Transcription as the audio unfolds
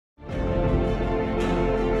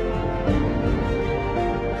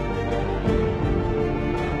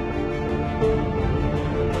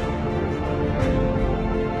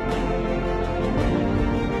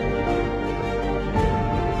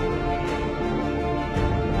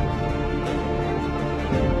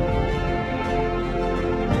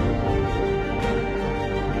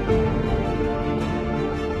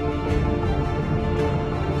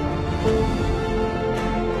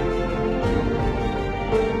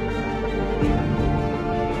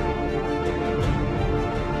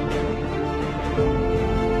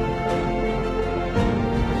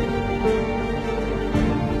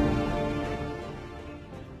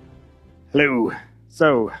Hello.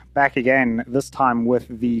 So back again, this time with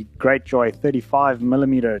the Greatjoy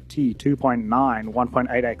 35mm T2.9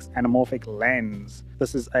 1.8x Anamorphic lens.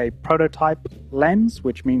 This is a prototype lens,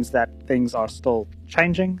 which means that things are still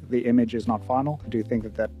changing. The image is not final. I do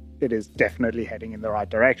think that it is definitely heading in the right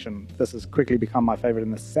direction. This has quickly become my favorite in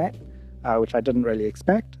the set, which I didn't really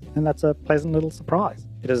expect, and that's a pleasant little surprise.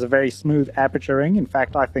 It is a very smooth aperture ring. In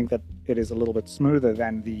fact, I think that it is a little bit smoother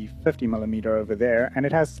than the 50mm over there, and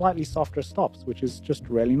it has slightly softer stops, which is just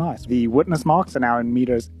really nice. The witness marks are now in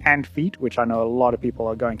meters and feet, which I know a lot of people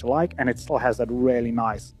are going to like, and it still has that really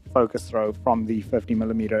nice focus throw from the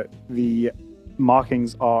 50mm. The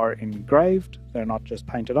markings are engraved, they're not just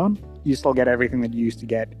painted on. You still get everything that you used to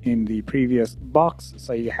get in the previous box,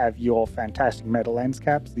 so you have your fantastic metal lens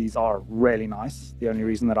caps. These are really nice. The only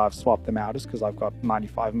reason that I've swapped them out is because I've got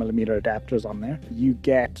 95mm adapters on there. You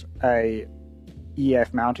get a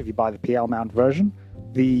EF mount if you buy the PL mount version.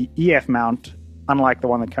 The EF mount, unlike the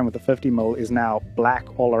one that came with the 50mm, is now black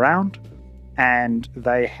all around, and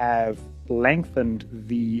they have lengthened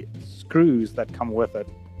the screws that come with it,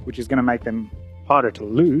 which is going to make them harder to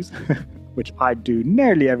lose, which I do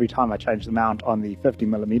nearly every time I change the mount on the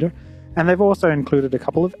 50mm. And they've also included a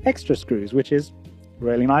couple of extra screws, which is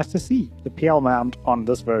really nice to see. The PL mount on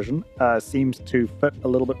this version seems to fit a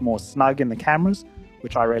little bit more snug in the cameras,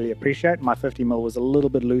 which I really appreciate. My 50mm was a little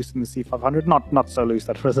bit loose in the C500, not so loose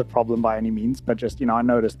that it was a problem by any means, but just, I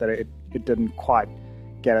noticed that it didn't quite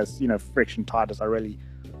get as, friction tight as I really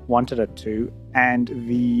wanted it to, and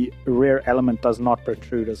the rear element does not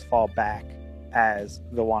protrude as far back as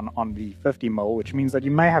the one on the 50mm, which means that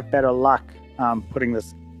you may have better luck putting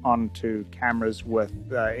this onto cameras with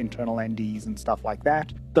internal NDs and stuff like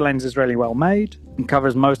that. The lens is really well made and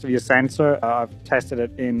covers most of your sensor. I've tested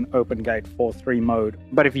it in open gate 4:3 mode,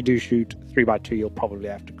 but if you do shoot 3x2, you'll probably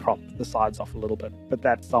have to crop the sides off a little bit, but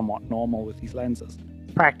that's somewhat normal with these lenses.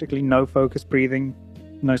 Practically no focus breathing,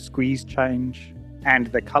 no squeeze change, and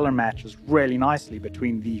the color matches really nicely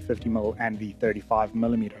between the 50mm and the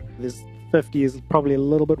 35mm. This 50 is probably a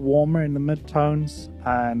little bit warmer in the mid-tones,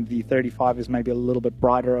 and the 35 is maybe a little bit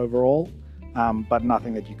brighter overall, but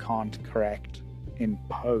nothing that you can't correct in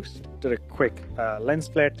post. Did a quick lens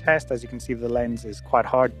flare test. As you can see, the lens is quite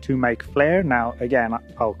hard to make flare. Now, again,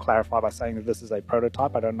 I'll clarify by saying that this is a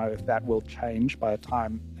prototype. I don't know if that will change by the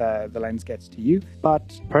time the lens gets to you,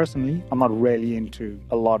 but personally, I'm not really into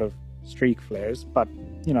a lot of streak flares, but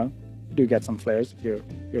you do get some flares if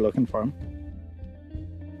you're looking for them.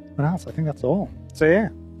 What else? I think that's all. So yeah,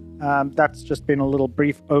 that's just been a little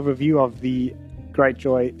brief overview of the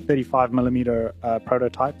Greatjoy 35mm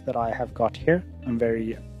prototype that I have got here. I'm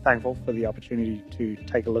very thankful for the opportunity to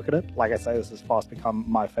take a look at it. Like I say, this has fast become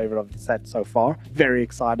my favorite of the set so far. Very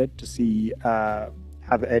excited to see how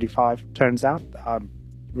the 85 turns out. I'm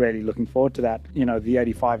really looking forward to that. The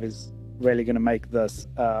 85 is really going to make this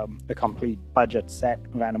a complete budget set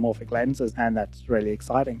of anamorphic lenses, and that's really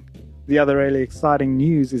exciting. The other really exciting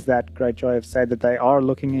news is that Greatjoy have said that they are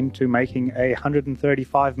looking into making a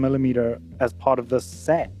 135mm as part of this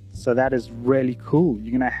set. So that is really cool.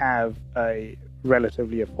 You're going to have a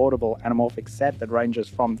relatively affordable anamorphic set that ranges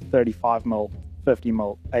from 35mm,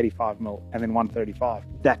 50mm, 85mm, and then 135.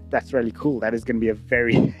 That's really cool. That is going to be a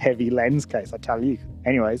very heavy lens case, I tell you.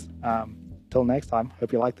 Anyways, till next time,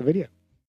 hope you liked the video.